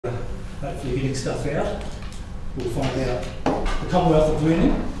hopefully getting stuff out. We'll find out. The Commonwealth of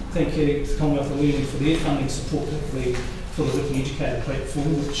Learning, thank you to the Commonwealth of Learning for their funding support, particularly for the Working Educator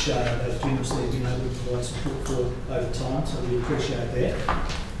platform, which they've generously been able to provide support for over time, so we appreciate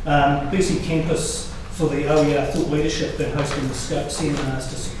that. BC Campus for the OER Thought Leadership, been hosting the scope seminars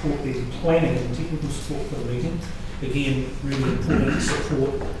to support the planning and technical support for the meeting. Again, really important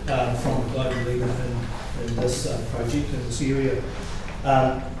support from a global leader in this project, in this area.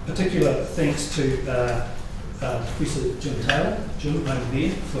 Particular thanks to Professor Jim Taylor, Jim over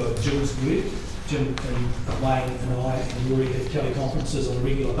there, for Jim's work. Jim and Wayne and I and Rory have teleconferences on a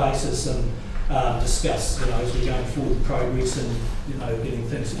regular basis and discuss, as we're going forward, progress and getting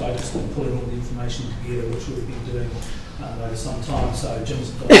things focused and pulling all the information together, which we've been doing over some time. So Jim's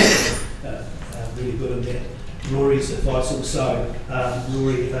advice really good in that. Rory's advice also,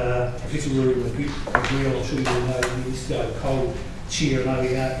 Professor Rory McGreal, I'm sure you all know, years ago, co-chair and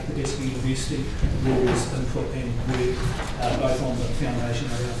OER at the Otago University. Rory's input and work both on the Foundation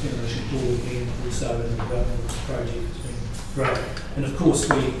board and also in the development of this project has been great. And of course,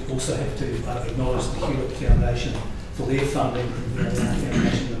 we also have to acknowledge the Hewitt Foundation for their funding. The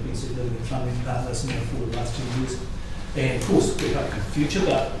Foundation have been significant funding partners now for the last 2 years. And of course, we hope in the future,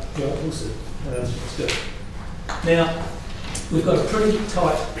 but also it's good. Now, we've got a pretty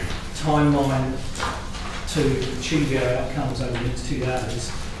tight timeline to achieve our outcomes over the next 2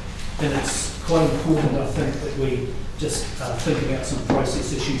 days, and it's quite important, I think, that we just think about some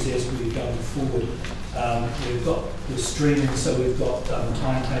process issues as we're going forward. We're streaming, so we've got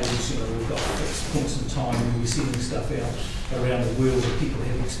timetables, we've got fixed points in time when we're sending stuff out around the world, and people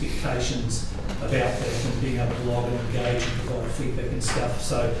have expectations about that and being able to log and engage and provide feedback and stuff.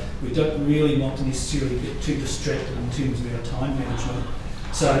 So we don't really want to necessarily get too distracted in terms of our time management.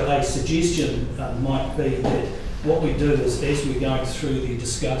 So a suggestion might be that what we do is, as we're going through the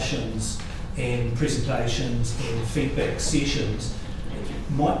discussions and presentations and feedback sessions,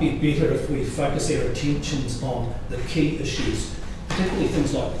 it might be better if we focus our attentions on the key issues, particularly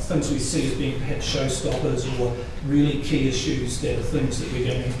things we see as being perhaps showstoppers or really key issues that are things that we're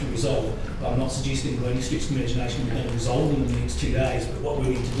going to have to resolve. I'm not suggesting by any stretch of the imagination we're going to resolve them in the next 2 days, but what we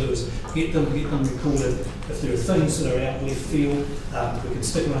need to do is get them recorded. If there are things that are out left field, we can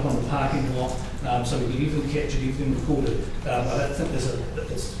stick them up on the parking lot, so we can even capture everything recorded. I don't think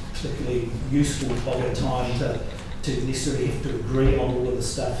it's particularly useful of our time to necessarily have to agree on all of the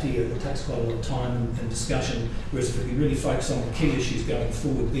stuff here. It takes quite a lot of time and discussion, whereas if we really focus on the key issues going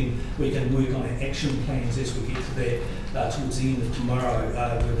forward, then we can work on our action plans as we get to that towards the end of tomorrow.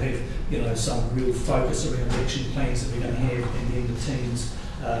 We'll have some real focus around action plans that we're going to have, and then the teams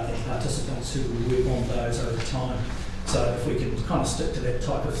and participants who will work on those over time. So if we can kind of stick to that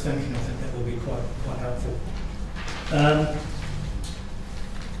type of thinking, I think that will be quite helpful.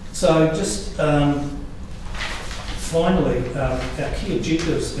 So just finally, our key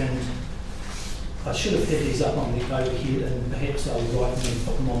objectives, and I should have had these up on the overhead, and perhaps I'll write them and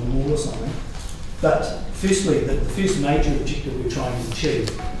put them on the wall or something. But firstly, the first major objective we're trying to achieve,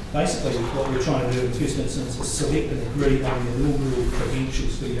 basically what we're trying to do in the first instance is select and agree on the inaugural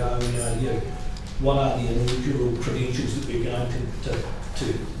credentials for the OERu. What are the inaugural credentials that we're going to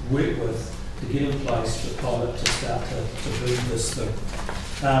work with to get in place for pilot to start to build this thing?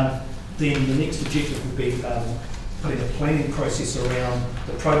 Then the next objective would be putting a planning process around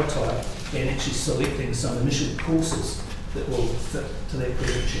the prototype and actually selecting some initial courses that will fit to that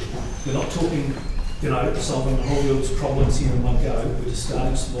credential. We're not talking, solving the whole world's problems here in one go. We're just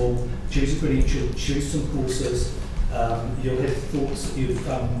starting small, choose a credential, choose some courses. You'll have thoughts that you've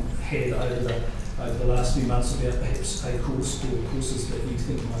had over the last few months about perhaps a course or courses that you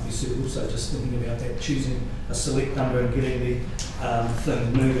think might be suitable. So just thinking about that, choosing a select number and getting the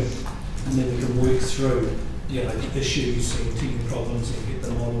thing moving, and then we can work through the issues and teething problems and get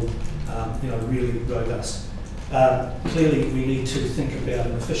the model really robust. Clearly we need to think about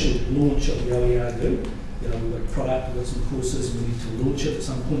an official launch of the OERu. We've got a product, we've got some courses, and we need to launch it at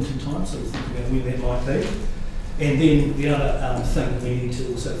some point in time, so we'll think about when that might be. And then the other thing we need to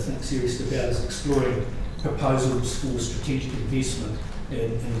also think seriously about is exploring proposals for strategic investment,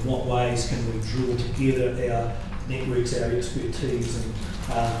 and in what ways can we draw together our networks, our expertise, and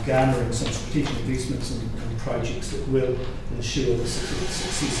garnering some strategic investments and projects that will ensure the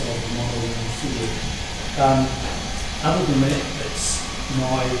success of the model going forward. Other than that, it's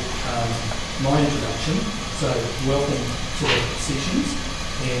my introduction. So welcome to the sessions,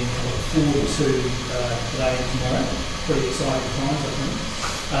 and I look forward to today and tomorrow. Pretty exciting times, I think.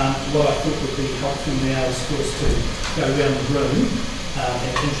 What I thought would be helpful now is for us to go around the room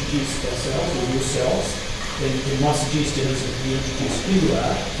and introduce ourselves or yourselves, then my suggestion is that you introduce who you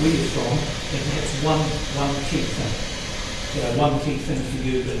are, where you're from, and perhaps one key thing. One key thing for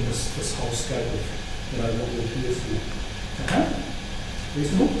you in this whole scope of what you're here for. Okay?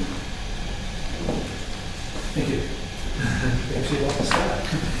 Reasonable? Thank you. Perhaps you'd like to start.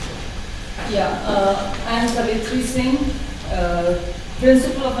 Yeah, I'm Savitri Singh,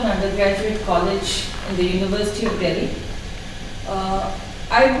 principal of an undergraduate college in the University of Delhi.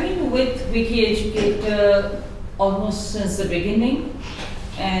 I've been with Wiki Educator almost since the beginning,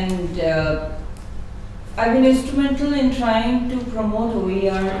 and I've been instrumental in trying to promote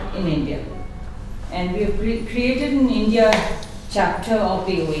OER in India. And we have created an India chapter of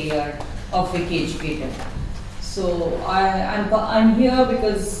the OER of Wiki Educator. So I'm here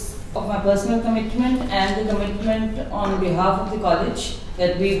because of my personal commitment and the commitment on behalf of the college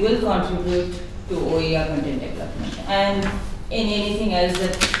that we will contribute to OER content development and in anything else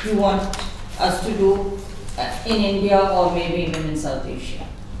that you want us to do in India or maybe even in South Asia.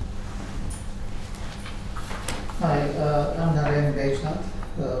 Hi, I'm Narayan Vaishnath,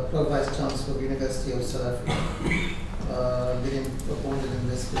 Pro Vice Chancellor of University of South Africa. Been appointed in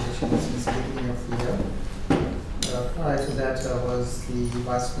this position since the beginning of the year. Prior to that, I was the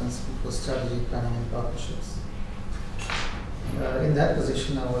Vice Principal for Strategy, Planning and Partnerships. In that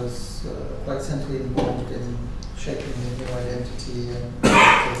position, I was quite centrally involved in shaping the new identity and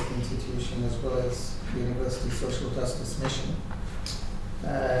the institution as well as the University Social Justice Mission.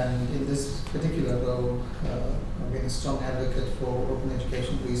 And in this particular role, I've been a strong advocate for open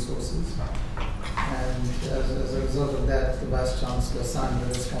education resources. And as a result of that, the Vice Chancellor assigned the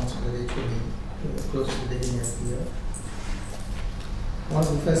responsibility to me close to the beginning of the year. One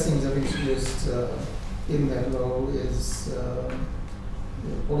of the first things I've introduced in that role is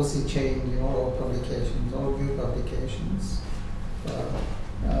policy change in all our publications, all new publications.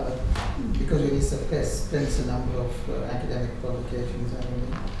 Because we dispense a number of academic publications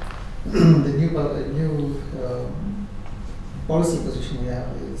annually. The new policy position we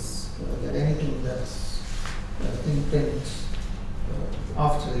have is that anything that's in print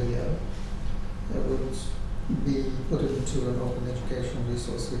after a year would be put into an open educational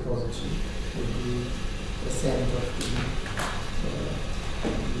resource repository with the assent of the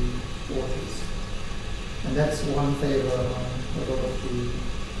authors. And that's one favor on a lot of the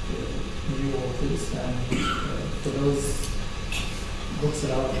new authors, and for those books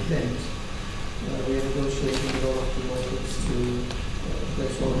that are in print, we are negotiating with all of the authors to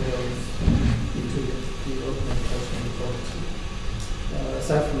place all those into the open educational repository.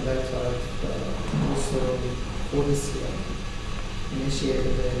 Aside from that, I've also, for this year,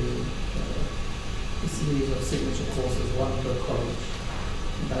 initiated a series of signature courses, one per college.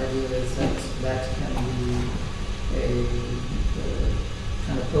 The idea is that can be a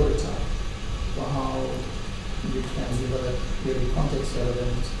kind of prototype for how you can develop really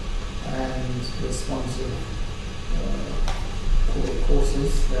context-relevant and responsive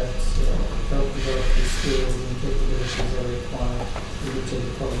courses that help develop the skills and capabilities that are required for each of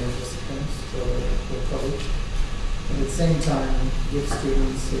the college disciplines for college. And at the same time, give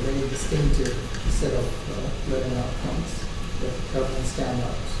students a very distinctive set of learning outcomes that help them stand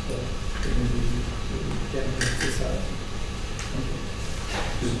out in the general society.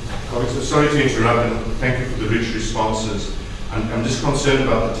 Colleagues, I'm sorry to interrupt, and thank you for the rich responses. I'm just concerned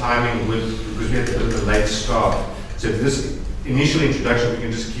about the timing because we had a bit of a late start. So this initial introduction we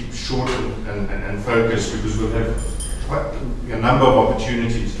can just keep short and focused, because we'll have quite a number of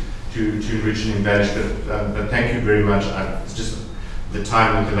opportunities to enrich and embellish. But thank you very much. It's just the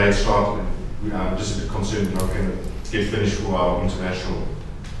time with the late start. I'm just a bit concerned we're not going to get finished for our international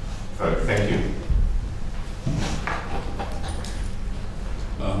folk. Thank you.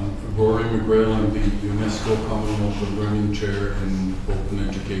 Rory McGrail, I'm the UNESCO Commonwealth of Learning Chair in Open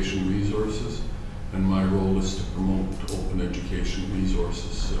Education Resources, and my role is to promote open education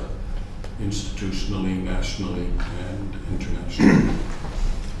resources institutionally, nationally, and internationally.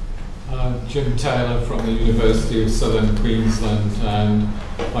 Jim Taylor from the University of Southern Queensland, and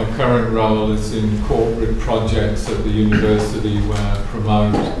my current role is in corporate projects at the university where I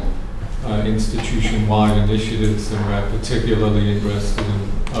promote institution-wide initiatives, and we're particularly interested in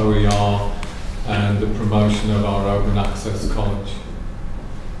OER and the promotion of our open access college.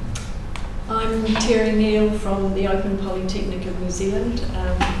 I'm Terry Neal from the Open Polytechnic of New Zealand.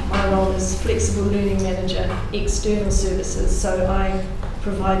 My role is Flexible Learning Manager, External Services, so I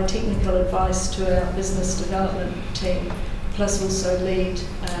provide technical advice to our business development team, plus also lead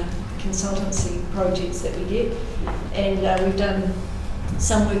consultancy projects that we get. And we've done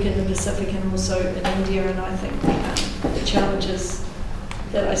some work in the Pacific and also in India, and I think the challenges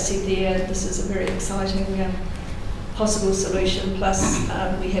that I see there. This is a very exciting possible solution. Plus,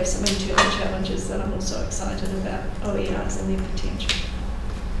 we have some internal challenges that I'm also excited about OERs and their potential.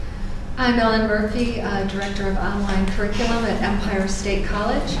 I'm Ellen Murphy, Director of Online Curriculum at Empire State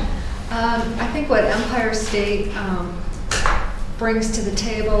College. I think what Empire State brings to the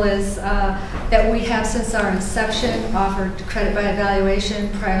table is that we have, since our inception, offered credit by evaluation,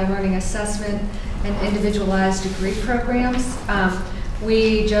 prior learning assessment, and individualized degree programs.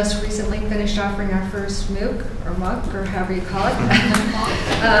 We just recently finished offering our first MOOC, or MOOC, or however you call it,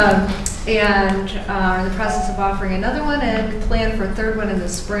 and are in the process of offering another one and plan for a third one in the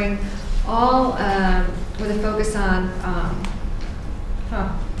spring, all with a focus on,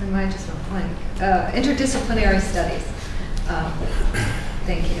 I just went blank, interdisciplinary studies.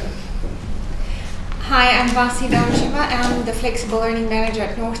 Thank you. Hi, I'm Vasi Damshiva. I'm the Flexible Learning Manager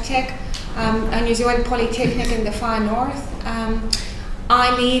at North Tech, a New Zealand Polytechnic in the far north.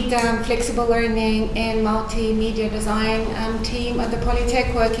 I lead flexible learning and multimedia design team at the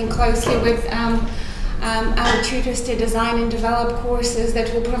Polytech, working closely with our tutors to design and develop courses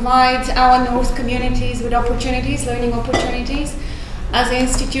that will provide our North communities with opportunities, learning opportunities. As an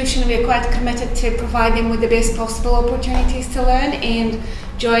institution, we are quite committed to provide them with the best possible opportunities to learn, and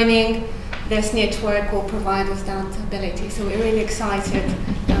joining this network will provide us that ability. So we're really excited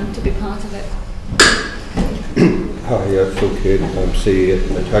to be part of it. Hi, Phil Kirk, I'm CEO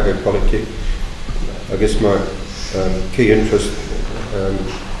at Otago Polytechnic. I guess my key interest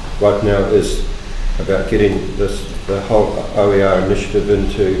right now is about getting the whole OER initiative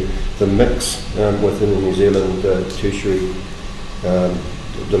into the mix within the New Zealand tertiary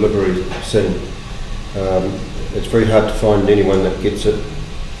delivery scene. It's very hard to find anyone that gets it,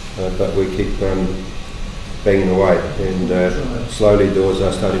 but we keep banging away, and slowly doors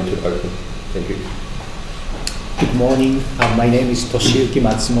are starting to open. Thank you. Good morning. My name is Toshiyuki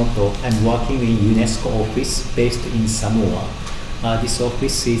Matsumoto. I'm working in UNESCO office based in Samoa. This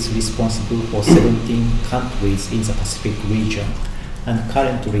office is responsible for 17 countries in the Pacific region. And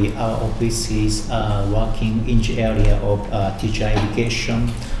currently our office is working in the area of teacher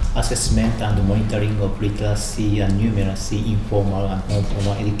education, assessment and monitoring of literacy and numeracy, informal and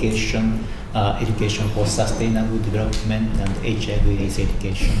non-formal education, education for sustainable development, and HIV/AIDS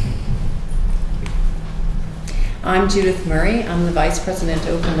education. I'm Judith Murray. I'm the Vice President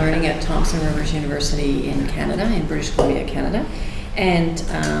of Open Learning at Thompson Rivers University in Canada, in British Columbia, Canada. And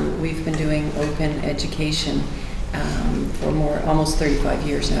we've been doing open education for almost 35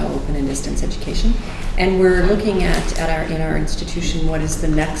 years now, open and distance education. And we're looking at in our institution what is the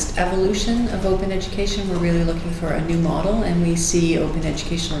next evolution of open education. We're really looking for a new model, and we see open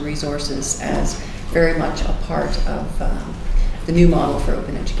educational resources as very much a part of the new model for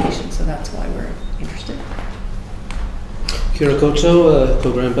open education. So that's why we're interested. Kia ora koutou,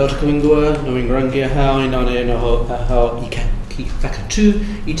 ko Graham Beltakawingua, no ingarangia hao, inane no hao I ki whakatū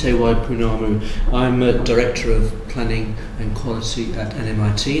I te wai punamu. I'm a Director of Planning and Quality at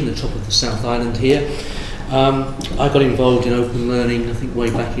NMIT in the top of the South Island here. I got involved in open learning, I think, way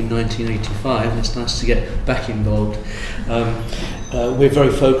back in 1985. It's nice to get back involved. We're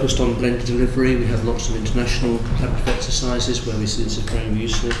very focused on blended delivery. We have lots of international collaborative exercises where we see this is very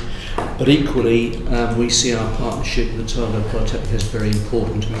useful. But equally, we see our partnership with Otago Polytechnic as very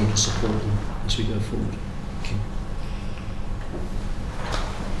important, and we want to support them as we go forward. Thank you.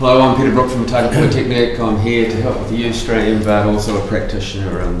 Hello, I'm Peter Brook from Otago Polytechnic. I'm here to help with the Ustream, but also a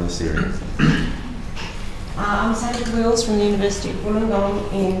practitioner around this area. I'm Sandra Wills from the University of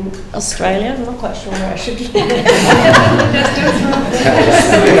Wollongong in Australia. I'm not quite sure where I should be.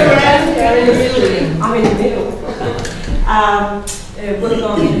 I'm in the middle.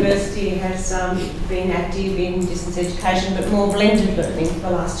 Wollongong University has been active in distance education, but more blended learning for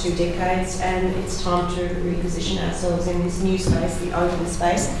the last 2 decades, and it's time to reposition ourselves in this new space, the open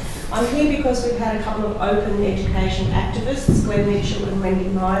space. I'm here because we've had a couple of open education activists, Glenn Mitchell and Wendy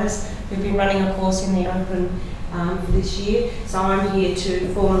Myers, who've been running a course in the open for this year. So I'm here to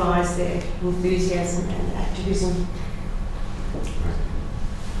formalise their enthusiasm and activism.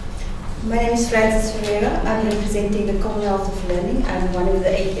 My name is Frances Ferreira. I'm representing the Commonwealth of Learning. I'm one of the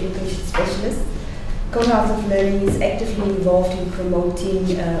 8 education specialists. Commonwealth of Learning is actively involved in promoting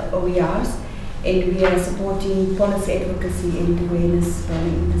OERs, and we are supporting policy advocacy and awareness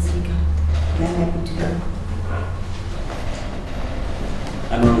in this regard. And I'm happy to go.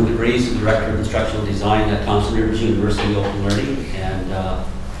 I'm Roman DeVries, the Director of Instructional Design at Thompson Rivers University Open Learning, and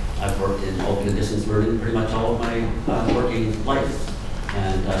I've worked in open and distance learning pretty much all of my working life.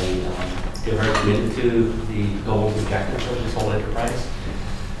 And I feel very committed to the goals and objectives of this whole enterprise.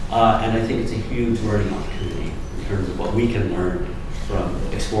 And I think it's a huge learning opportunity in terms of what we can learn sort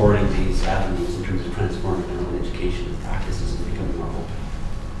of exploring these avenues in terms of transforming our own education practices and becoming more open.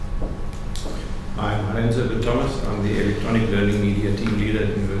 Hi, my name is Edward Thomas. I'm the Electronic Learning Media Team Leader at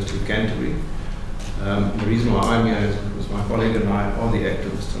the University of Canterbury. The reason why I'm here is because my colleague and I are the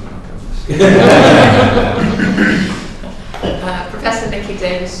activists on our campus. Professor Nikki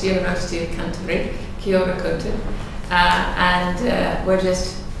Davis, University of Canterbury, Kia ora koutou. And we're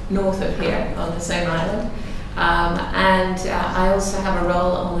just north of here on the same island. I also have a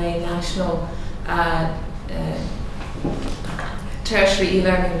role on a national tertiary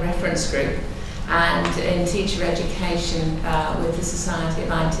e-learning reference group and in teacher education with the Society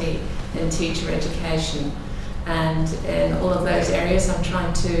of IT in teacher education. And in all of those areas I'm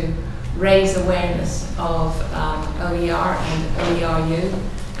trying to raise awareness of OER and OERu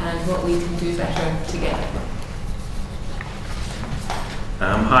and what we can do better together.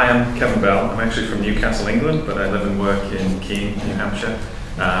 Hi, I'm Kevin Bell. I'm actually from Newcastle, England, but I live and work in Keene, New Hampshire,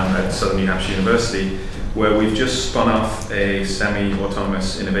 at Southern New Hampshire University, where we've just spun off a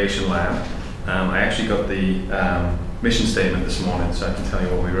semi-autonomous innovation lab. I actually got the mission statement this morning, so I can tell you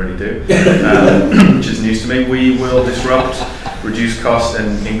what we already do, which is news to me. We will disrupt, reduce cost,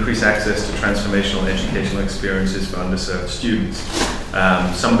 and increase access to transformational educational experiences for underserved students.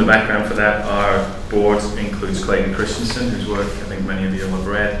 Some of the background for that, our board includes Clayton Christensen, whose work I think many of you will have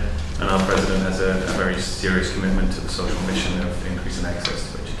read, and our president has a very serious commitment to the social mission of increasing access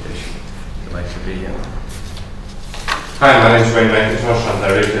to education. Delighted to be here. Hi, my name is Wayne McIntosh. I'm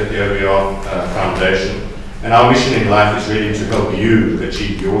director at the OER Foundation, and our mission in life is really to help you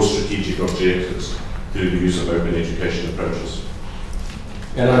achieve your strategic objectives through the use of open education approaches.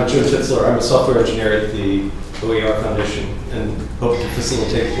 And I'm Jim Fitzler. I'm a software engineer at the OER Foundation and hope to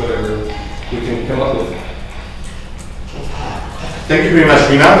facilitate whatever we can come up with. Thank you very much.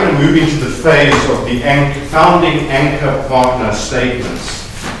 We're now going to move into the phase of the founding anchor partner statements.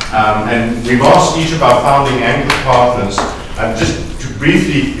 And we've asked each of our founding anchor partners just to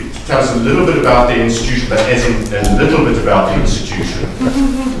briefly tell us a little bit about the institution, but as in a little bit about the institution.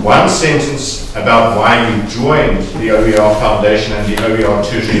 One sentence about why you joined the OER Foundation and the OER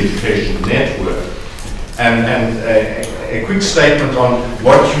Tertiary Education Network. And a quick statement on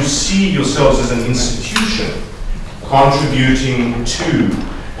what you see yourselves as an institution contributing to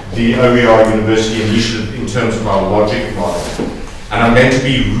the OER University initiative in terms of our logic model. And I'm going to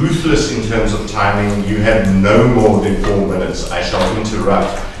be ruthless in terms of timing. You have no more than 4 minutes. I shall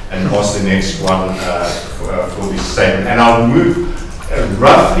interrupt and ask the next one for this statement. And I'll move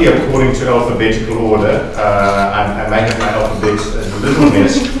roughly according to alphabetical order. I may have my alphabet a little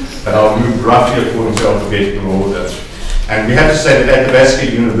messed, but I'll move roughly according to alphabetical order. And we have to say that Athabasca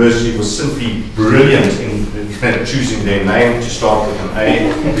University was simply brilliant in choosing their name to start with an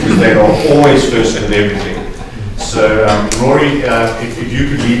A, because they are always first in everything. So, Rory, if you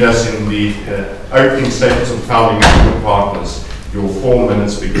could lead us in the opening statements of founding partners, your 4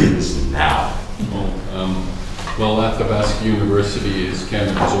 minutes begins now. Well, Athabasca University is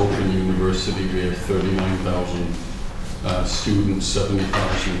Canada's open university. We have 39,000 students,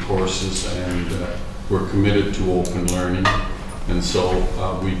 70,000 courses, and we're committed to open learning. And so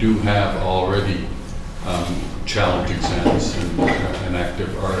we do have already challenge exams and active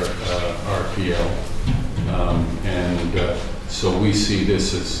RPL. So we see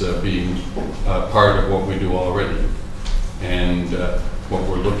this as being part of what we do already. And what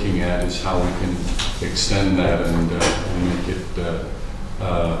we're looking at is how we can extend that and make it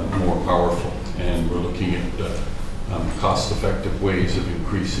more powerful. And we're looking at cost-effective ways of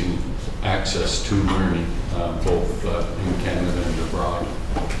increasing access to learning, both in Canada and abroad.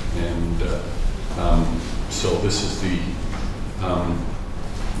 And so this is the,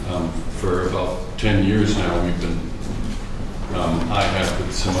 for about 10 years now, we've been, I have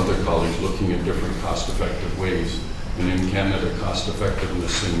with some other colleagues looking at different cost-effective ways. And in Canada,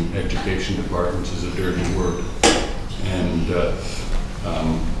 cost-effectiveness in education departments is a dirty word. And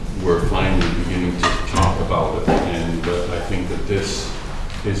we're finally beginning to talk about it. And I think that this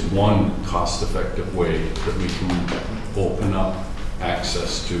is one cost-effective way that we can open up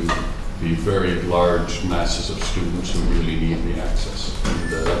access to the very large masses of students who really need the access. And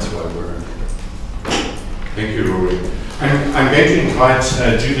that's why we're in it. Thank you, Rory. I'm going to invite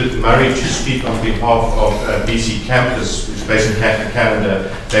Judith Murray to speak on behalf of BC Campus, which is based in Canada.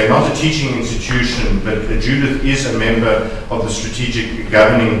 They're not a teaching institution, but Judith is a member of the strategic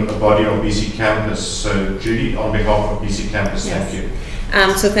governing body of BC Campus. So, Judy, on behalf of BC Campus, yes. Thank you.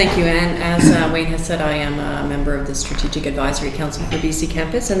 So thank you, and as Wayne has said, I am a member of the Strategic Advisory Council for BC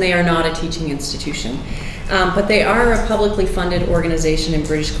Campus, and they are not a teaching institution. But they are a publicly funded organization in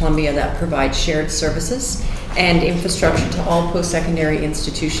British Columbia that provides shared services and infrastructure to all post-secondary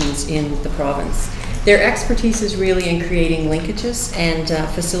institutions in the province. Their expertise is really in creating linkages and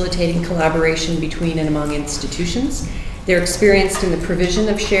facilitating collaboration between and among institutions. They're experienced in the provision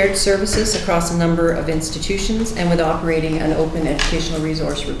of shared services across a number of institutions and with operating an open educational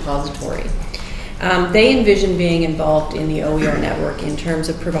resource repository. They envision being involved in the OER network in terms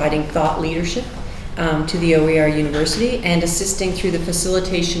of providing thought leadership to the OER University and assisting through the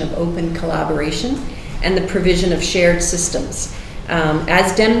facilitation of open collaboration and the provision of shared systems,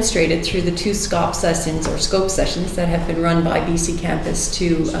 as demonstrated through the 2 scope sessions that have been run by BC Campus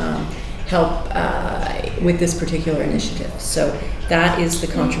to help with this particular initiative. So that is the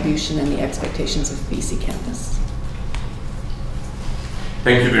contribution and the expectations of BC Campus.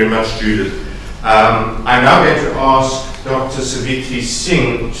 Thank you very much, Judith. I'm now going to ask Dr. Savitri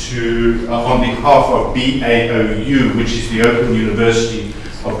Singh to, on behalf of BAOU, which is the Open University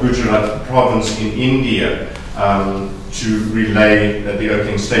of Gujarat Province in India, to relay the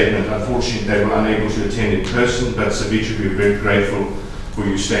opening statement. Unfortunately, they were unable to attend in person, but Savitri, we're very grateful for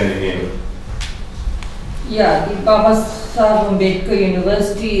you standing in. Yeah, the Baba Saheb Ambedkar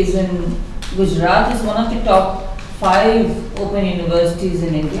University is in Gujarat, is one of the top 5 open universities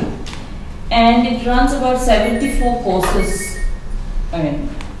in India. And it runs about 74 courses, in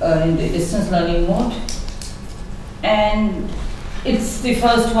the distance learning mode. And it's the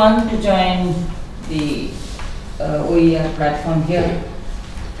first one to join the OER platform here.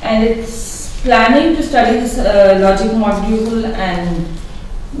 And it's planning to study this logic module and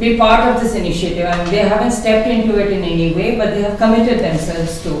be part of this initiative. I mean, they haven't stepped into it in any way, but they have committed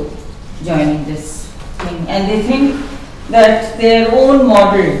themselves to joining this thing. And they think that their own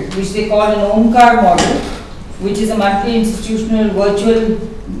model, which they call an Omkar model, which is a multi-institutional virtual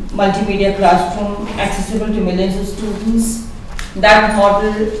multimedia classroom accessible to millions of students, that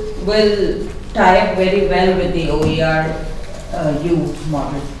model will tie up very well with the OERu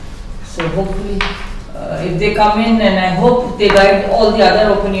model. So hopefully, if they come in, and I hope they guide all the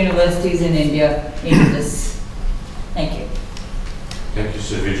other open universities in India into this. Thank you. Thank you,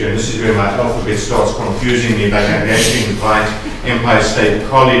 Savitri. And this is where my alphabet starts confusing me, but I'm going to invite Empire State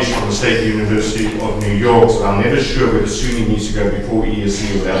College from the State University of New York, so I'm never sure whether SUNY needs to go before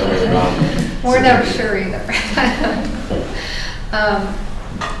ESE or the other way around. We're never sure either.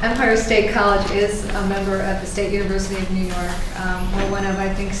 Empire State College is a member of the State University of New York. We're one of, I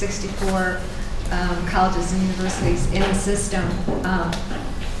think, 64 colleges and universities in the system.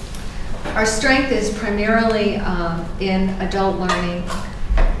 Our strength is primarily in adult learning,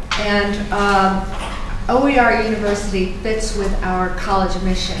 and OER University fits with our college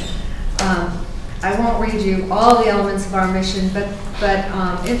mission. I won't read you all the elements of our mission, but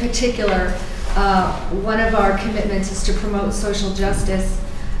in particular, one of our commitments is to promote social justice,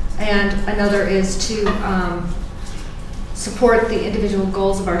 and another is to support the individual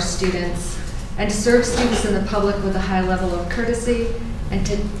goals of our students, and to serve students and the public with a high level of courtesy, and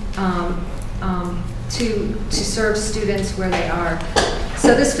to serve students where they are.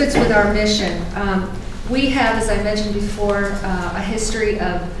 So this fits with our mission. We have, as I mentioned before, a history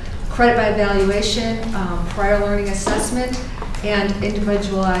of credit by evaluation, prior learning assessment, and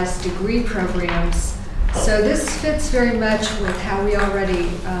individualized degree programs. So this fits very much with how we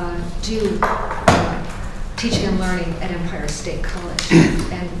already do teaching and learning at Empire State College.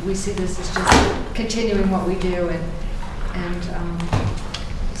 And we see this as just continuing what we do and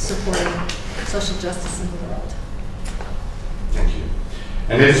supporting social justice in the world. Thank you.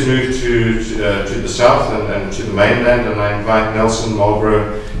 And let us move to the south and to the mainland, and I invite Nelson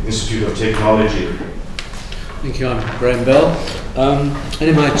Marlborough Institute of Technology. Thank you. I'm Graham Bell.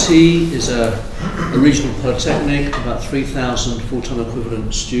 NMIT is a regional polytechnic, about 3,000 full-time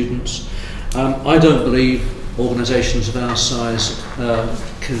equivalent students. I don't believe organisations of our size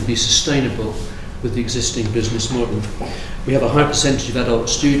can be sustainable with the existing business model. We have a high percentage of adult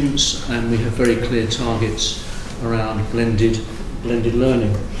students, and we have very clear targets around blended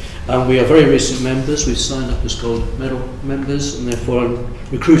learning. We are very recent members. We've signed up as gold medal members, and therefore I'm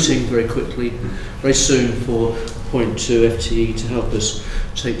recruiting very quickly, very soon, for 0.2 FTE to help us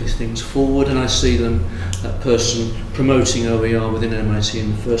take these things forward, and I see them, that person, promoting OER within MIT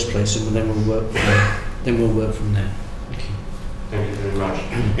in the first place, and then we'll work from there. Thank you. Thank you very much.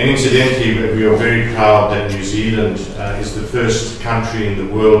 And incidentally, we are very proud that New Zealand is the first country in the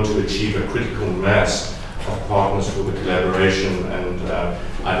world to achieve a critical mass of partners for the collaboration, and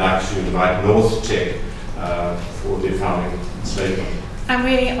I'd like to invite North Tech for their founding statement. I'm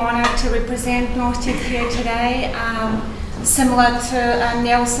really honoured to represent North Tech here today. Similar to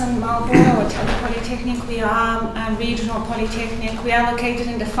Nelson Marlborough or Otago Polytechnic, we are a regional polytechnic. We are located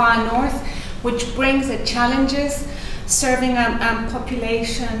in the far north. which brings the challenges, serving a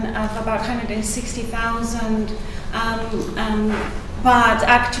population of about 160,000, but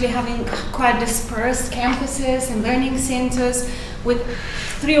actually having quite dispersed campuses and learning centers with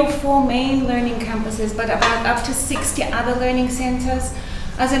 3 or 4 main learning campuses, but about up to 60 other learning centers.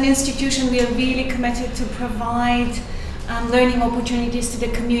 As an institution, we are really committed to provide learning opportunities to the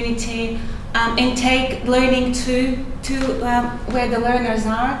community and take learning to where the learners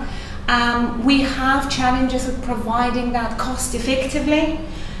are. We have challenges with providing that cost effectively.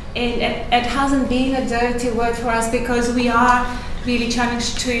 It hasn't been a dirty word for us because we are really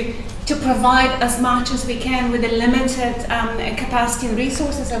challenged to provide as much as we can with the limited capacity and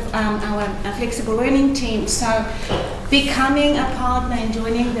resources of our flexible learning team. So becoming a partner and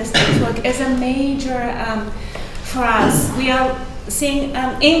joining this network is a major for us. We are seeing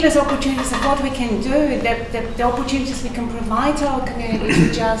endless opportunities of what we can do, the opportunities we can provide to our communities,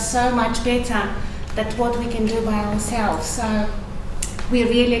 which are so much better than what we can do by ourselves. So we're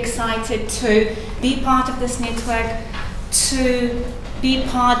really excited to be part of this network, to be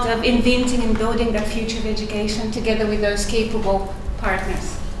part of inventing and building the future of education together with those capable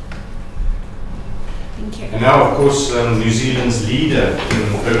partners. Thank you. And now, of course, New Zealand's leader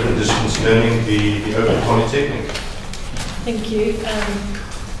in open distance learning, the Open Polytechnic. Thank you.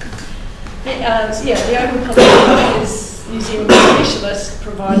 The Open Polytechnic is New Zealand's specialist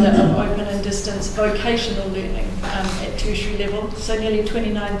provider of open and distance vocational learning at tertiary level. So nearly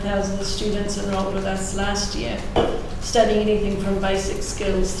 29,000 students enrolled with us last year, studying anything from basic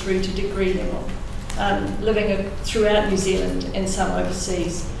skills through to degree level, living throughout New Zealand and some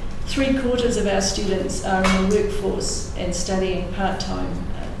overseas. 3/4 of our students are in the workforce and studying part-time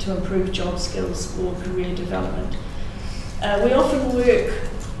to improve job skills or career development. We often work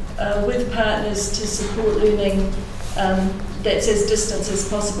with partners to support learning that's as distant as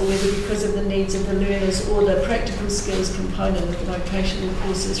possible, whether because of the needs of the learners or the practical skills component of the vocational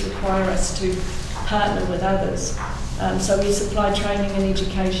courses require us to partner with others. So we supply training and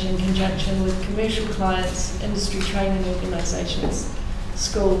education in conjunction with commercial clients, industry training organisations,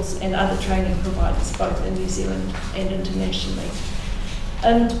 schools and other training providers, both in New Zealand and internationally.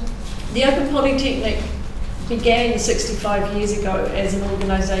 The Open Polytechnic began 65 years ago as an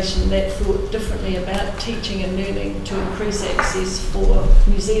organisation that thought differently about teaching and learning to increase access for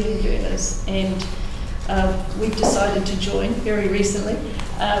New Zealand learners, and we've decided to join very recently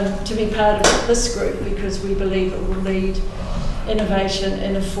to be part of this group because we believe it will lead innovation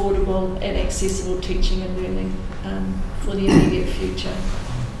in affordable and accessible teaching and learning for the immediate future.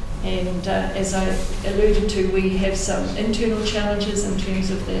 And as I alluded to, we have some internal challenges in terms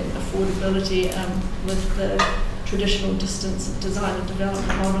of the affordability with the traditional distance design and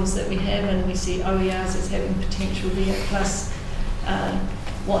development models that we have, and we see OERs as having potential there, plus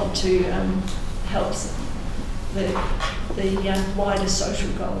want to help the wider social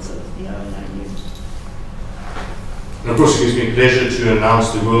goals of the OERu. And of course, it gives me pleasure to announce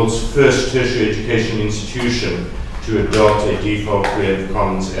the world's first tertiary education institution to adopt a default Creative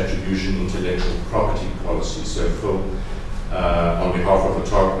Commons attribution intellectual property policy. So Phil, on behalf of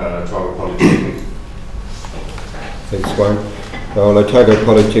Otago Polytechnic. Thanks, Wayne. Well, Otago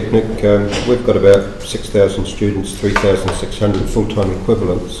Polytechnic, we've got about 6,000 students, 3,600 full-time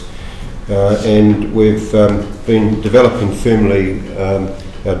equivalents, and we've been developing firmly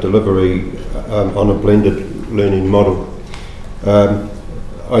our delivery on a blended learning model.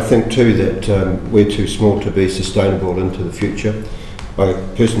 I think too that we're too small to be sustainable into the future. I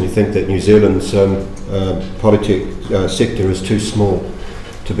personally think that New Zealand's polytech sector is too small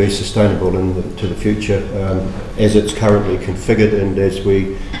to be sustainable into the future as it's currently configured and as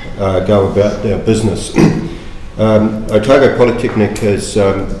we go about our business. Otago Polytechnic has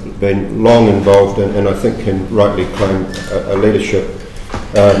been long involved and I think can rightly claim a leadership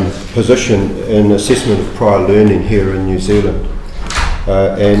position in assessment of prior learning here in New Zealand.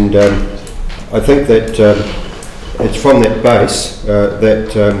 And I think that it's from that base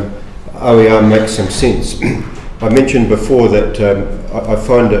that OER makes some sense. I mentioned before that I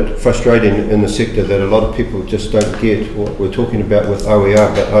find it frustrating in the sector that a lot of people just don't get what we're talking about with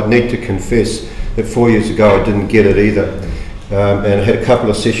OER, but I need to confess that 4 years ago I didn't get it either. And I had a couple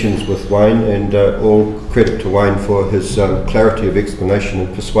of sessions with Wayne, and all credit to Wayne for his clarity of explanation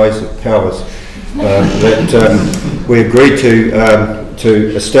and persuasive powers that we agreed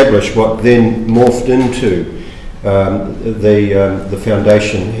to establish what then morphed into the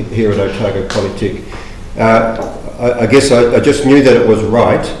foundation here at Otago Polytech. I guess I just knew that it was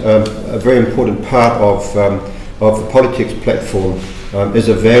right. A very important part of the Polytech's platform is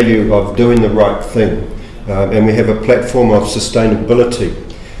a value of doing the right thing. And we have a platform of sustainability.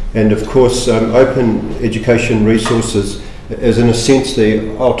 And of course, open education resources is in a sense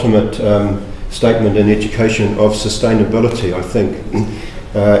the ultimate statement in education of sustainability, I think.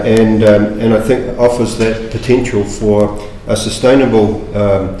 And I think offers that potential for a sustainable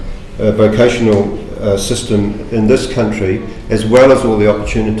vocational system in this country, as well as all the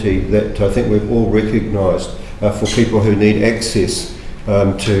opportunity that I think we've all recognised for people who need access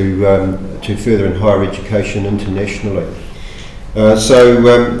to further and higher education internationally. So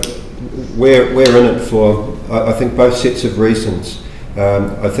we're in it for, I think, both sets of reasons.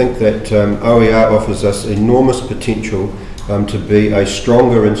 I think that OER offers us enormous potential to be a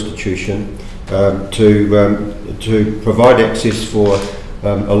stronger institution, to provide access for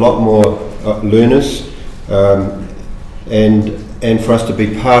a lot more learners, and for us to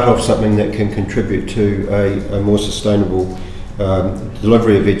be part of something that can contribute to a more sustainable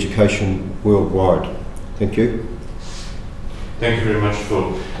delivery of education worldwide. Thank you. Thank you very much,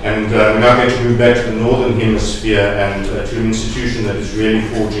 Phil. And we're now going to move back to the Northern Hemisphere and to an institution that is really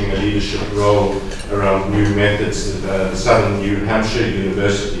forging a leadership role around new methods, the Southern New Hampshire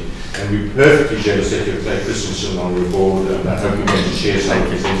University. And we're perfectly jealous that you have Clay Christensen on your board, and I hope you're going to share some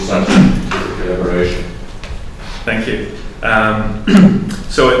of his insights with the collaboration. Thank you.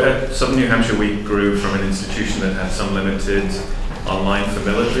 So at Southern New Hampshire, we grew from an institution that had some limited online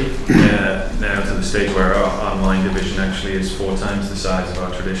familiarity now to the stage where our online division actually is 4 times the size of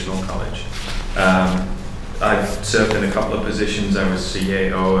our traditional college. I've served in a couple of positions. I was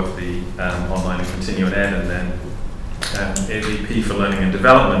CAO of the Online and Continuing Ed, and then AVP for Learning and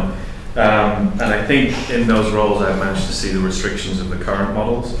Development. And I think in those roles I've managed to see the restrictions of the current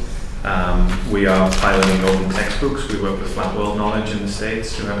models. We are piloting open textbooks. We work with Flat World Knowledge in the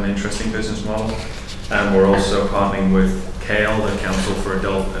States, who have an interesting business model. And we're also partnering with CALE, the Council for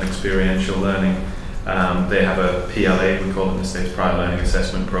Adult and Experiential Learning. They have a PLA, we call it in the States, Prior Learning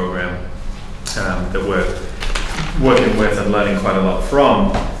Assessment Program, that we're working with and learning quite a lot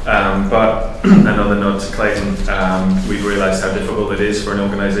from. But another note to Clayton, we've realized how difficult it is for an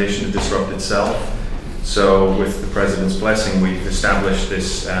organization to disrupt itself. So with the President's blessing, we've established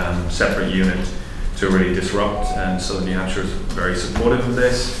this separate unit to really disrupt, and Southern New Hampshire is very supportive of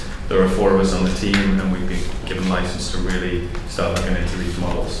this. There are 4 of us on the team, and we've been given license to really start looking into these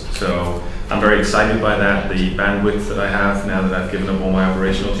models. So I'm very excited by that. The bandwidth that I have now that I've given up all my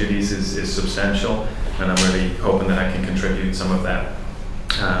operational duties is substantial, and I'm really hoping that I can contribute some of that.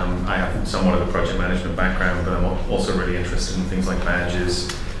 I have somewhat of a project management background, but I'm also really interested in things like badges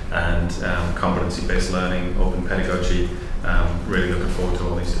and competency-based learning, open pedagogy. Really looking forward to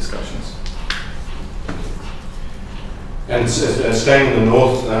all these discussions. And staying in the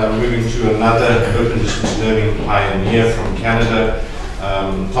north, moving to another open distance learning pioneer from Canada,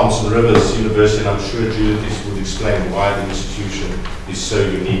 Thompson Rivers University, and I'm sure Judith would explain why the institution is so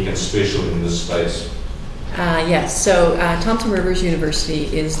unique and special in this space. Yes, so Thompson Rivers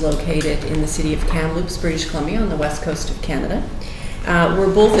University is located in the city of Kamloops, British Columbia, on the west coast of Canada.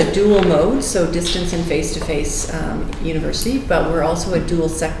 We're both a dual mode, so distance and face-to-face university, but we're also a dual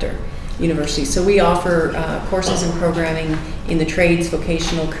sector university. So we offer courses and programming in the trades,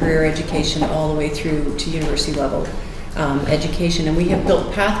 vocational, career education, all the way through to university level education. And we have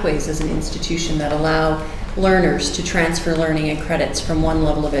built pathways as an institution that allow learners to transfer learning and credits from one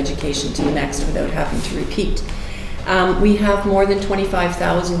level of education to the next without having to repeat. We have more than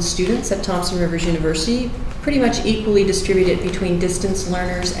 25,000 students at Thompson Rivers University, pretty much equally distributed between distance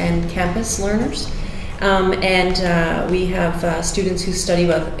learners and campus learners. We have students who study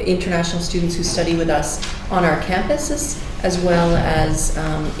with, international students who study with us on our campuses, as well as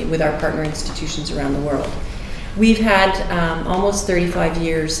with our partner institutions around the world. We've had almost 35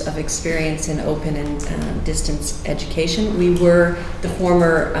 years of experience in open and distance education. We were the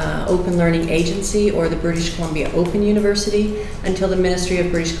former Open Learning Agency, or the British Columbia Open University, until the Ministry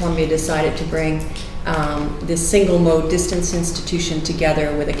of British Columbia decided to bring this single mode distance institution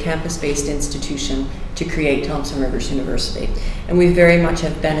together with a campus-based institution to create Thompson Rivers University. And we very much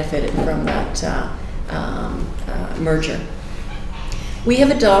have benefited from that merger. We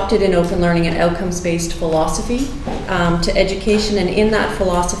have adopted an open learning and outcomes-based philosophy to education, and in that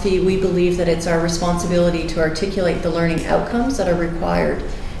philosophy we believe that it's our responsibility to articulate the learning outcomes that are required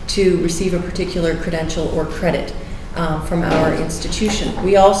to receive a particular credential or credit from our institution.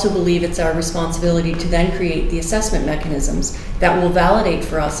 We also believe it's our responsibility to then create the assessment mechanisms that will validate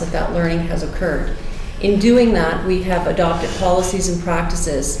for us that that learning has occurred. In doing that, we have adopted policies and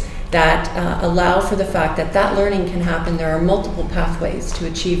practices that allow for the fact that that learning can happen. There are multiple pathways to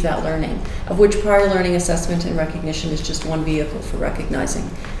achieve that learning, of which prior learning assessment and recognition is just one vehicle for recognizing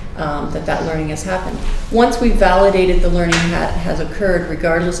that learning has happened. Once we've validated the learning has occurred,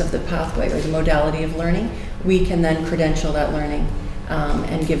 regardless of the pathway or the modality of learning, we can then credential that learning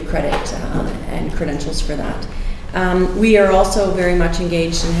and give credit and credentials for that. We are also very much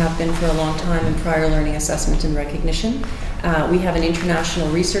engaged and have been for a long time in prior learning assessment and recognition. We have an international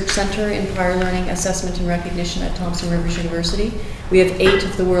research center in prior learning assessment and recognition at Thompson Rivers University. We have 8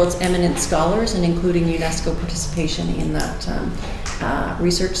 of the world's eminent scholars, and including UNESCO participation in that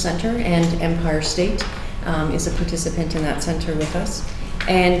research center, and Empire State is a participant in that center with us.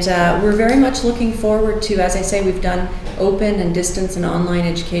 And we're very much looking forward to, as I say, we've done open and distance and online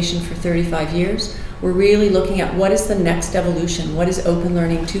education for 35 years. We're really looking at what is the next evolution, what does open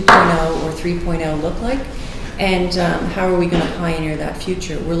learning 2.0 or 3.0 look like, and how are we going to pioneer that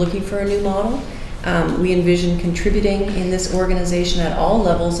future. We're looking for a new model. We envision contributing in this organization at all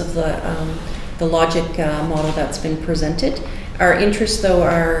levels of the logic model that's been presented. Our interests, though,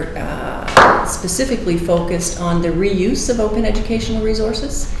 are specifically focused on the reuse of open educational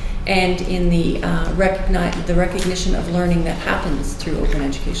resources and in the recognition of learning that happens through open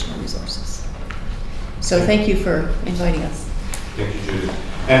educational resources. So thank you for inviting us. Thank you, Judith.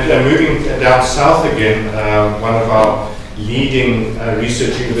 And moving down south again, one of our leading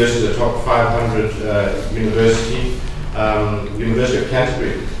research universities, a top 500 university, University of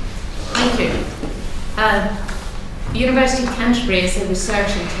Canterbury. Thank you. University of Canterbury is a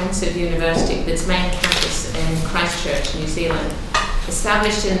research-intensive university with its main campus in Christchurch, New Zealand.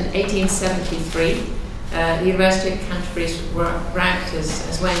 Established in 1873, the University of Canterbury is ranked,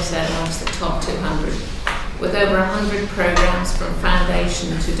 as Wayne said, amongst the top 200, with over 100 programs from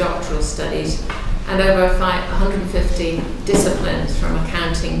foundation to doctoral studies, and over 150 disciplines from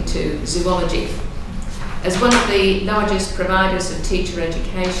accounting to zoology. As one of the largest providers of teacher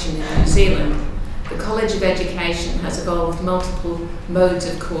education in New Zealand, the College of Education has evolved multiple modes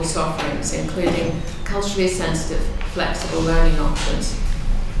of course offerings, including culturally sensitive, flexible learning options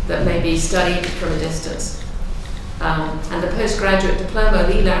that may be studied from a distance. And the postgraduate diploma of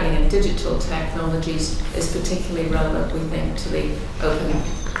e-learning and digital technologies is particularly relevant, we think, to the Open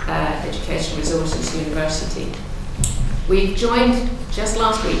Education Resources University. We joined just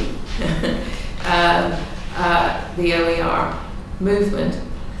last week the OER movement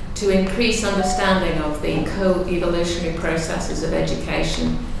to increase understanding of the co-evolutionary processes of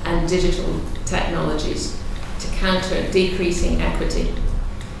education and digital technologies to counter decreasing equity.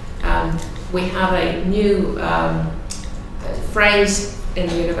 We have a new phrase in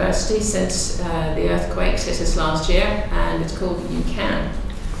the university since the earthquakes hit us last year, and it's called You Can.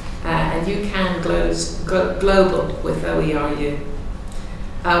 And You Can goes global with OERu.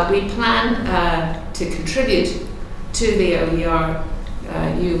 We plan to contribute to the OERu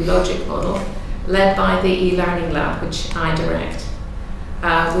logic model led by the e-learning lab, which I direct.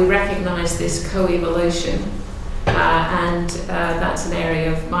 We recognize this co-evolution, and that's an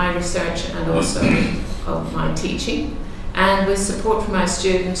area of my research and also of my teaching. And with support from our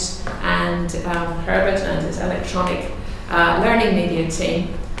students and Herbert and his electronic learning media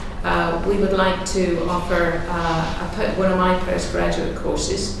team, we would like to offer one of my postgraduate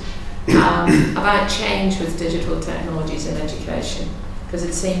courses about change with digital technologies in education, because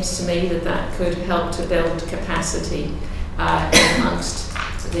it seems to me that that could help to build capacity amongst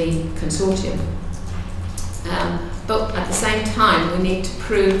the consortium. But at the same time, we need to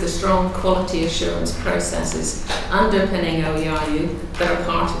prove the strong quality assurance processes underpinning OERu that are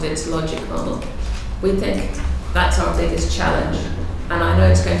part of its logic model. We think that's our biggest challenge, and I know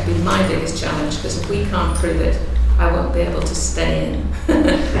it's going to be my biggest challenge, because if we can't prove it, I won't be able to stay in.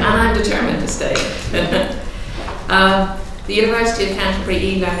 And I'm determined to stay in. The University of Canterbury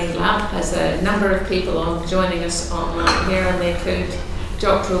e-learning lab has a number of people joining us online here, and they include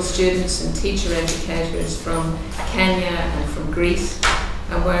doctoral students and teacher educators from Kenya and from Greece,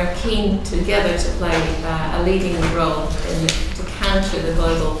 and we're keen together to play a leading role to counter the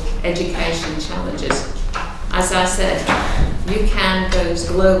global education challenges. As I said, You Can goes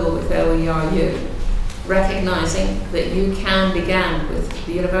global with OERu, recognising that You Can began with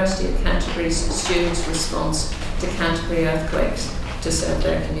the University of Canterbury's students' response to Canterbury earthquakes to serve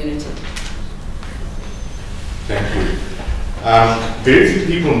their community. Thank you. Very few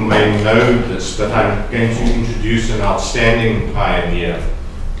people may know this, but I'm going to introduce an outstanding pioneer.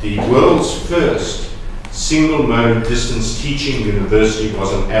 The world's first single-mode distance teaching university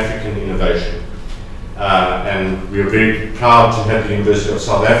was an African innovation. And we are very proud to have the University of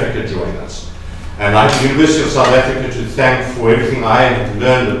South Africa join us. And I'd like the University of South Africa to thank for everything I have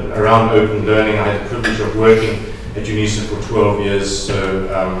learned around open learning. I had the privilege of working at UNISA for 12 years, so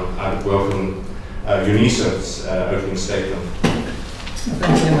I would welcome UNISA's opening statement.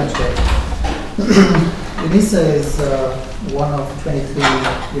 Thank you very much, today. UNISA is one of 23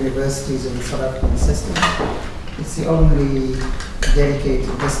 universities in the South African system. It's the only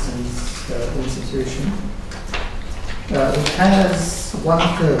dedicated distance institution. It has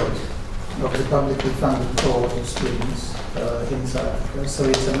 1/3 of the publicly funded cohort of students in South Africa, so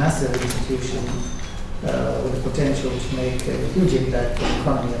it's a massive institution with the potential to make a huge impact on the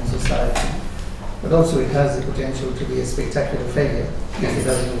economy and society. But also it has the potential to be a spectacular failure if it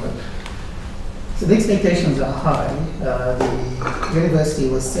doesn't work. So the expectations are high. The university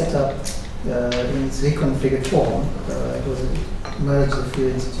was set up in its reconfigured form. It was merged a few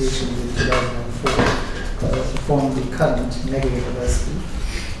institutions in 2004 to form the current mega university.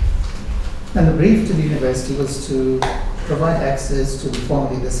 And the brief to the university was to provide access to the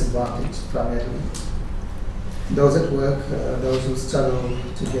formerly disadvantaged primarily. Those at work, those who struggle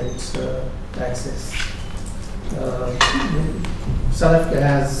to get access. South Africa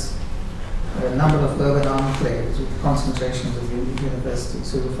has a number of urban enclaves with concentrations of universities.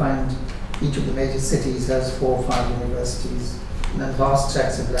 So you'll find each of the major cities has 4 or 5 universities, and then vast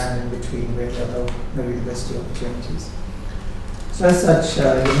tracts of land in between where there are no university opportunities. So as such,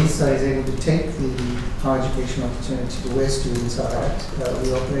 UNISA is able to take the higher education opportunity to where students are at.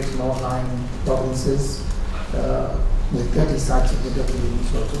 We operate in all 9 provinces with 30 sites of the W in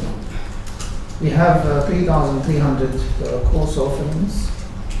total. We have 3,300 course offerings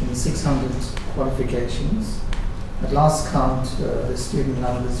in 600 qualifications. At last count, the student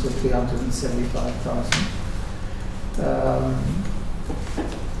numbers were 375,000.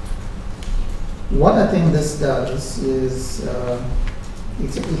 What I think this does is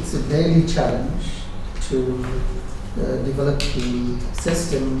it's a daily challenge to develop the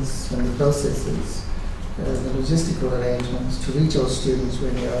systems and the processes, the logistical arrangements to reach our students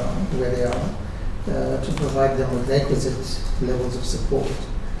where they are, to provide them with requisite levels of support,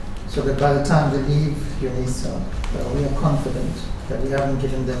 so that by the time they leave UNISA, we are confident that we haven't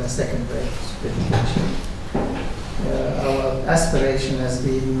given them a second-rate education. Our aspiration has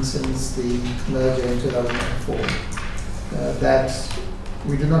been since the merger in 2004 that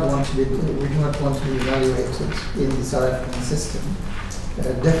we do not want to be evaluated in the South African system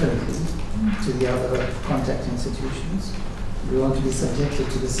differently to the other contact institutions. We want to be subjected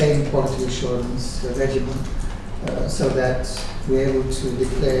to the same quality assurance regimen so that we're able to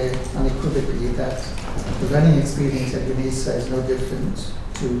declare unequivocally that the learning experience at UNISA is no different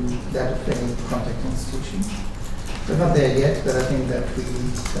to that of any contact institution. We're not there yet, but I think that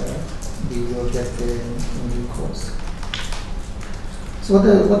we will get there in due course. So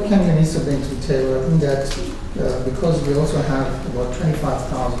what can UNISA bring to the table? I think that because we also have about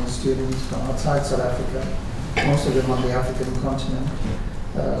 25,000 students from outside South Africa, most of them on the African continent,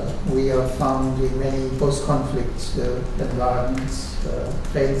 we are found in many post-conflict environments,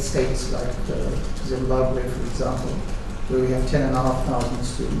 failed states like Zimbabwe, for example, where we have 10,500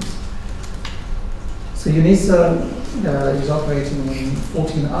 students. So UNISA is operating in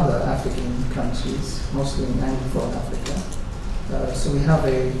 14 other African countries, mostly in Anglophone Africa. So we have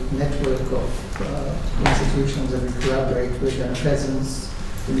a network of institutions that we collaborate with and presence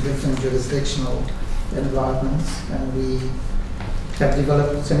in different jurisdictional environments, and we have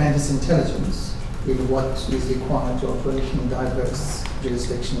developed tremendous intelligence in what is required to operate in diverse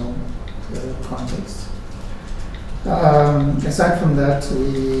jurisdictional contexts. Aside from that,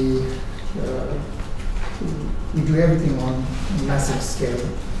 we do everything on a massive scale.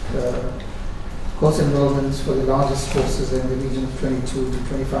 Course enrollments for the largest courses in the region of 22 to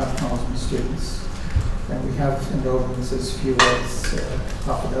 25,000 students. And we have enrollments as few as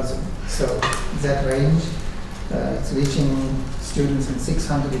half a dozen. So that range, it's reaching students in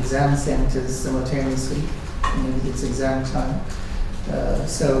 600 exam centers simultaneously in its exam time.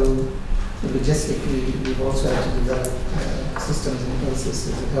 So logistically, we've also had to develop systems and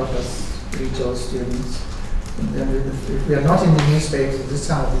processes that help us reach our students. And then if we are not in the newspapers at this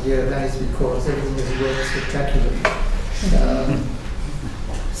time of the year, that is because everything has worked spectacularly.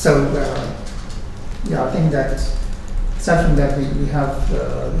 Yeah, I think that aside from that, we have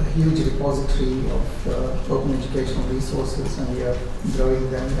a huge repository of open educational resources, and we are growing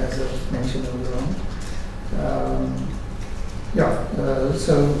them, as I mentioned earlier on.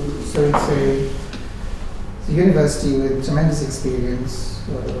 So it's a university with tremendous experience,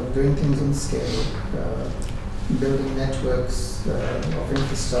 doing things on scale, building networks of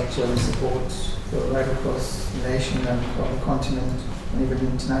infrastructure and support right across the nation and on the continent, and even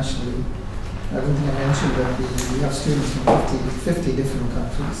internationally. I don't think I mentioned that we have students from 50 different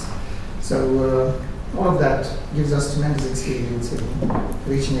countries. So all of that gives us tremendous experience in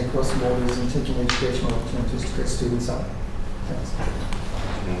reaching across borders and taking educational opportunities to get students out. Thanks.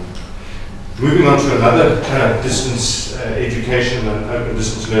 Moving on to another distance education and open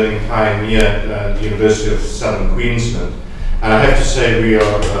distance learning pioneer, the University of Southern Queensland. And I have to say we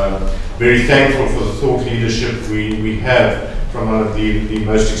are very thankful for the thought leadership we have from one of the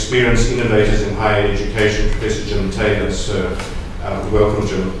most experienced innovators in higher education, Professor Jim Taylor. So welcome,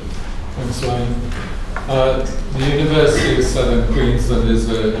 Jim. Thanks, Wayne. The University of Southern Queensland is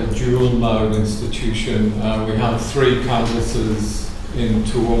a dual mode institution. We have 3 campuses in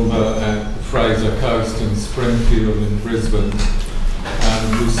Toowoomba at the Fraser Coast and Springfield in Brisbane.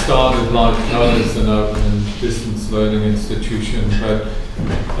 And we started like others an open and distance learning institution, but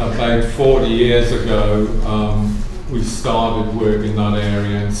about 40 years ago we started work in that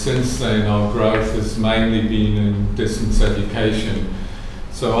area, and since then our growth has mainly been in distance education.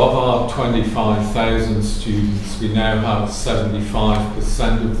 So of our 25,000 students, we now have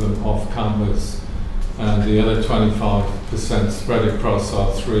 75% of them off campus, and the other 25% spread across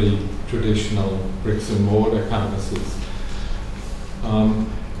our 3 traditional bricks and mortar campuses.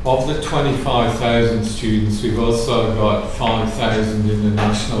 Of the 25,000 students, we've also got 5,000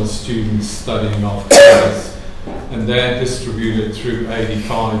 international students studying off campus, and they're distributed through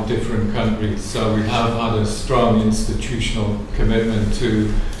 85 different countries. So we have had a strong institutional commitment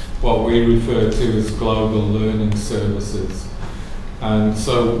to what we refer to as global learning services. And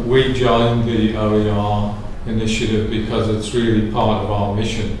so we joined the OER initiative because it's really part of our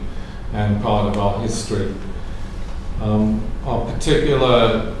mission and part of our history. Our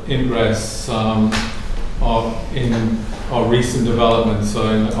particular interests are in our recent developments, so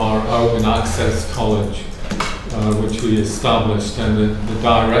in our Open Access College, which we established, and the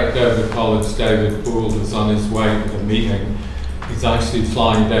director of the college, David Gould, is on his way to the meeting. He's actually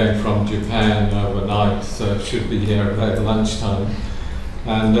flying down from Japan overnight, so should be here about lunchtime.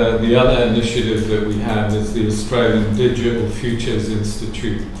 And the other initiative that we have is the Australian Digital Futures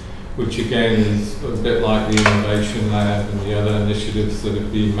Institute, which again is a bit like the Innovation Lab and the other initiatives that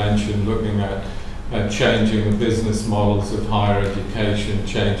have been mentioned, looking at changing the business models of higher education,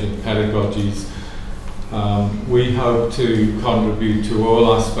 changing pedagogies. We hope to contribute to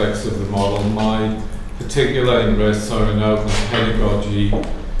all aspects of the model. My particular interests are in open pedagogy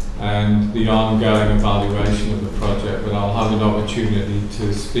and the ongoing evaluation of the project, but I'll have an opportunity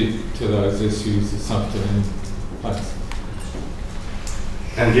to speak to those issues this afternoon. Thanks.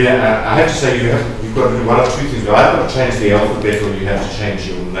 And yeah, I have to say you've got to do one of 2 things. Well, I've got to change the alphabet, or you have to change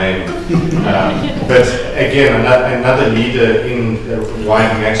your name. But again, another leader in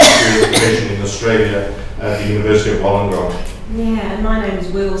widening access to education in Australia, the University of Wollongong. Yeah, and my name is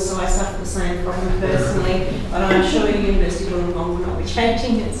Will, so I suffer the same problem personally, but I'm sure the University of Wollongong will not be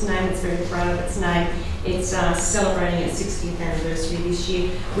changing its name. It's very proud of its name. It's celebrating its 60th anniversary this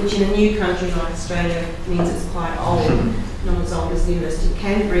year, which in a new country like Australia means it's quite old, not as old as the University of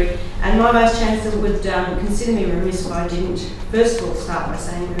Canterbury. And my Vice-Chancellor would consider me remiss if I didn't, first of all, start by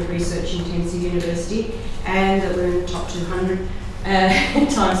saying we're a research-intensive university and that we're in the top 200,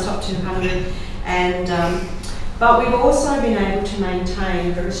 times top 200, and but we've also been able to maintain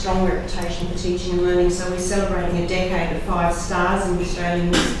a very strong reputation for teaching and learning, so we're celebrating a decade of 5 stars in the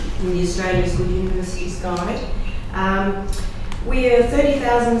Australia's Good Universities Guide. We are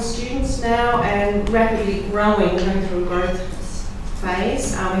 30,000 students now and rapidly growing. We're going through a growth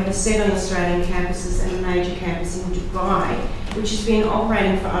phase. We have 7 Australian campuses and a major campus in Dubai, which has been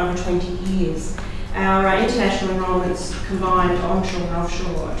operating for over 20 years. Our international enrolments combined onshore and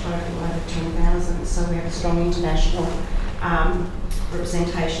offshore are total over 10,000, so we have a strong international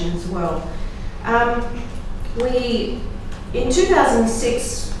representation as well. We, in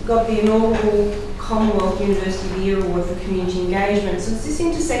 2006, got the inaugural Commonwealth University of the Year Award for Community Engagement. So it's this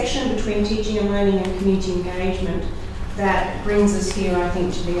intersection between teaching and learning and community engagement that brings us here, I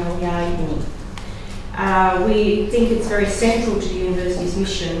think, to the OER Uni. We think it's very central to the university's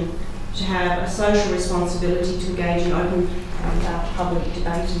mission to have a social responsibility to engage in open public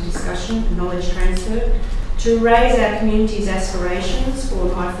debate and discussion and knowledge transfer, to raise our community's aspirations for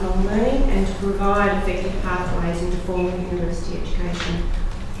lifelong learning, and to provide effective pathways into formal university education.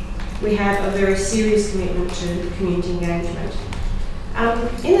 We have a very serious commitment to community engagement.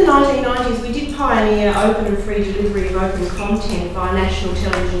 In the 1990s, we did pioneer open and free delivery of open content via national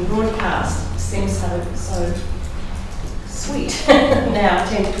television broadcast. It seems so sweet now,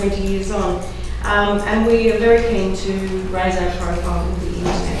 10 to 20 years on. And we are very keen to raise our profile in the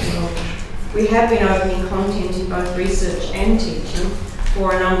internet world. We have been opening content in both research and teaching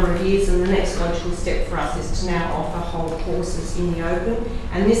for a number of years, and the next logical step for us is to now offer whole courses in the open,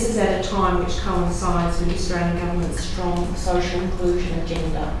 and this is at a time which coincides with the Australian Government's strong social inclusion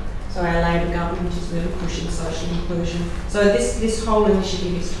agenda. So our Labor government is really pushing social inclusion. So this whole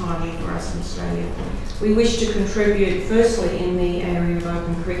initiative is timely for us in Australia. We wish to contribute firstly in the area of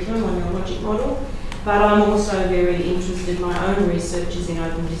open curriculum on your logic model, but I'm also very interested, my own research is in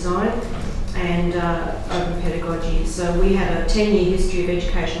open design and open pedagogy. So we have a 10-year history of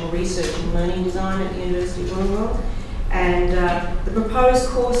educational research and learning design at the University of Wollongong. And the proposed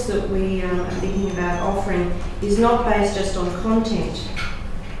course that we are thinking about offering is not based just on content,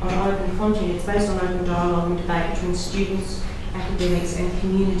 on open content, it's based on open dialogue and debate between students, academics and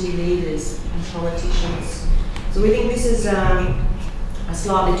community leaders and politicians. So we think this is a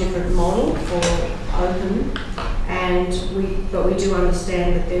slightly different model for open, but we do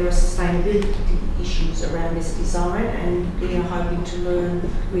understand that there are sustainability issues around this design, and we are hoping to learn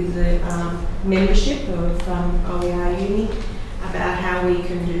with the membership of OER Uni about how we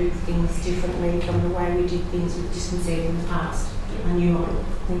can do things differently from the way we did things with distance ed in the past. A new model.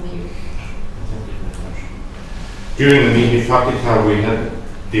 Thank you. During the meeting, we had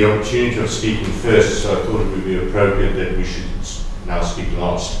the opportunity of speaking first, so I thought it would be appropriate that we should now speak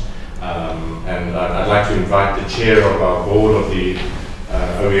last. And I'd like to invite the chair of our board of the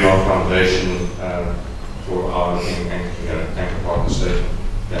OER Foundation for our anchor partner statement.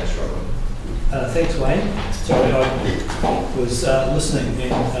 Thanks, Robert. Thanks, Wayne. Sorry, I was listening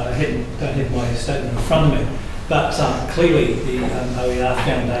and don't have my statement in front of me. But clearly, the OER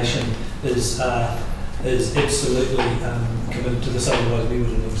Foundation is absolutely committed to this, otherwise we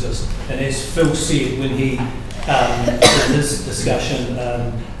wouldn't exist. And as Phil said when he in his discussion,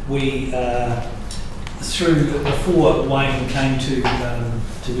 we before Wayne came to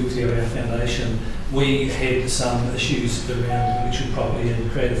work with the OER Foundation, we had some issues around intellectual property and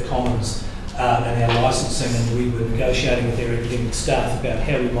Creative Commons and our licensing, and we were negotiating with our academic staff about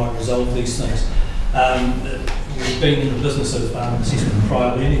how we might resolve these things. We've been in the business of assessment and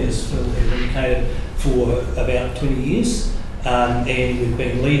prior learning, as Phil had indicated, for about 20 years, and we've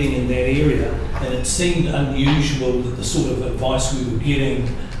been leading in that area, and it seemed unusual that the sort of advice we were getting,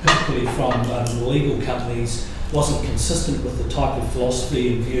 particularly from legal companies, wasn't consistent with the type of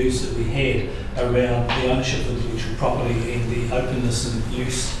philosophy and views that we had around the ownership of intellectual property and the openness and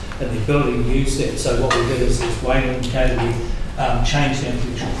use and the ability to use that. So what we did is, as Wayne indicated, we changed our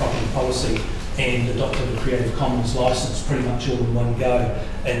intellectual property policy and adopted a Creative Commons license pretty much all in one go,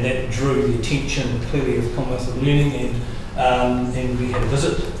 and that drew the attention clearly of Commonwealth of Learning, and we had a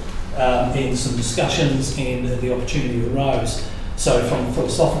visit and some discussions, and the opportunity arose. So from a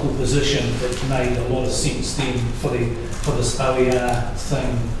philosophical position, it made a lot of sense then for this OER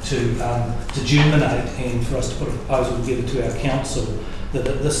thing to germinate, and for us to put a proposal together to our council that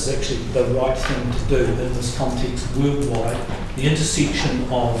this is actually the right thing to do in this context worldwide. The intersection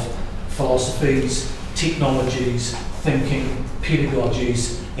of philosophies, technologies, thinking,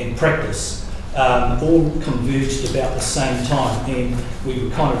 pedagogies and practice all converged about the same time, and we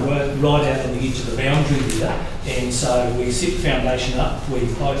were kind of right out on the edge of the boundary there, and so we set the foundation up. We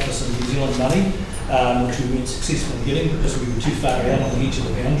applied for some New Zealand money, which we weren't successful in getting because we were too far out on the edge of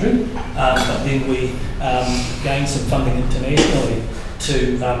the boundary, but then we gained some funding internationally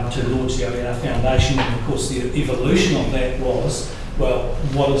to launch the OER Foundation, and of course the evolution of that was, well,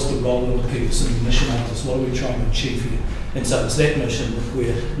 what is the role and the purpose and the mission of this? What are we trying to achieve here? And so it's that mission that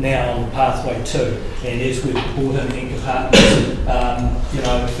we're now on the pathway to. And as we've brought in anchor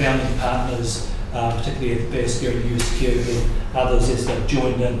partners, founding partners, particularly at the Basque and USQ and others as they've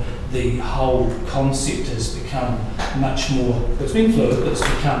joined in, the whole concept has become much more, it's been fluid, but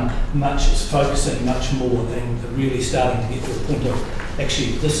it's focusing much more and really starting to get to a point of,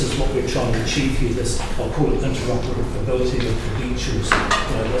 actually, this is what we're trying to achieve here, this, I'll call it interoperability of credentials,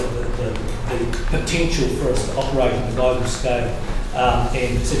 the potential for us to operate on a global scale,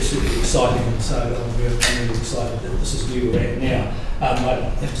 and it's absolutely exciting, and so I'm really excited that this is where we're at now. I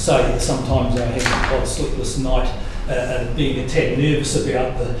have to say that sometimes I have a sleepless night being a tad nervous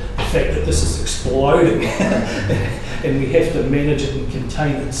about the fact that this is exploding and we have to manage it and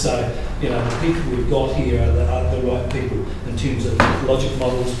contain it. So, the people we've got here are the right people in terms of logic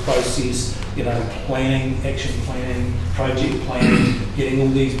models, process, planning, action planning, project planning, getting all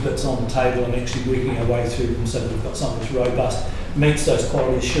these bits on the table and actually working our way through them so that we've got something that's robust, meets those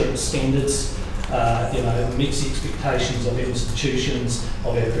quality assurance standards, meets the expectations of our institutions,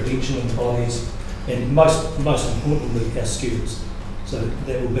 of our credentialing bodies, and most importantly, our students. So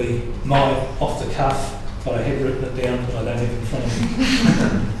that will be my off the cuff, but I have written it down, but I don't have it in front of me.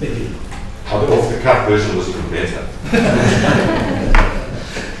 Thank you. Oh, the off the cuff version was even better.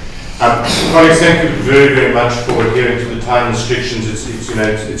 Colleagues, thank you very, very much for adhering to the time restrictions.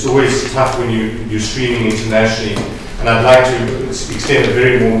 It's always tough when you're streaming internationally. And I'd like to extend a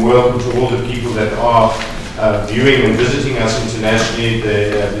very warm welcome to all the people that are viewing and visiting us internationally.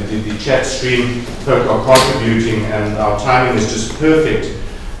 The chat stream folk are contributing, and our timing is just perfect.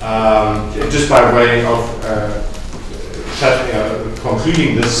 Just by way of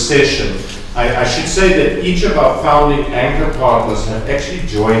concluding this session, I should say that each of our founding anchor partners have actually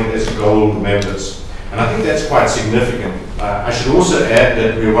joined as gold members. And I think that's quite significant. I should also add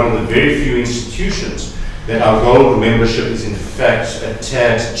that we're one of the very few institutions that our gold membership is in fact a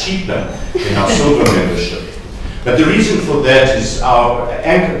tad cheaper than our silver membership. But the reason for that is our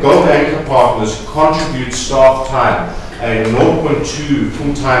gold anchor partners contribute staff time, a 0.2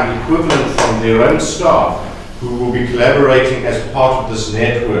 full-time equivalent from their own staff, who will be collaborating as part of this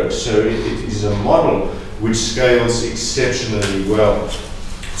network. So it is a model which scales exceptionally well.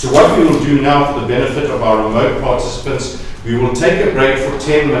 So what we will do now, for the benefit of our remote participants, we will take a break for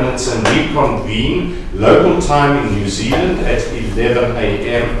 10 minutes and reconvene local time in New Zealand at 11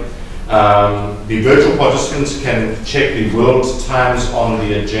 a.m. The virtual participants can check the world times on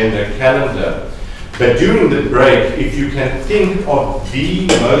the agenda calendar. But during the break, if you can think of the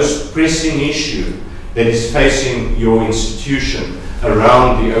most pressing issue that is facing your institution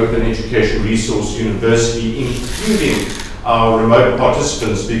around the Open Education Resource University, including our remote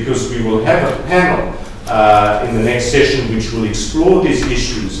participants, because we will have a panel in the next session which will explore these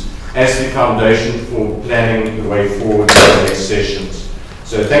issues as the foundation for planning the way forward in the next sessions.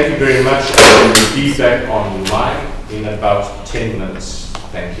 So thank you very much, and we'll be back online in about 10 minutes.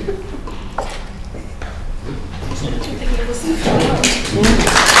 Thank you.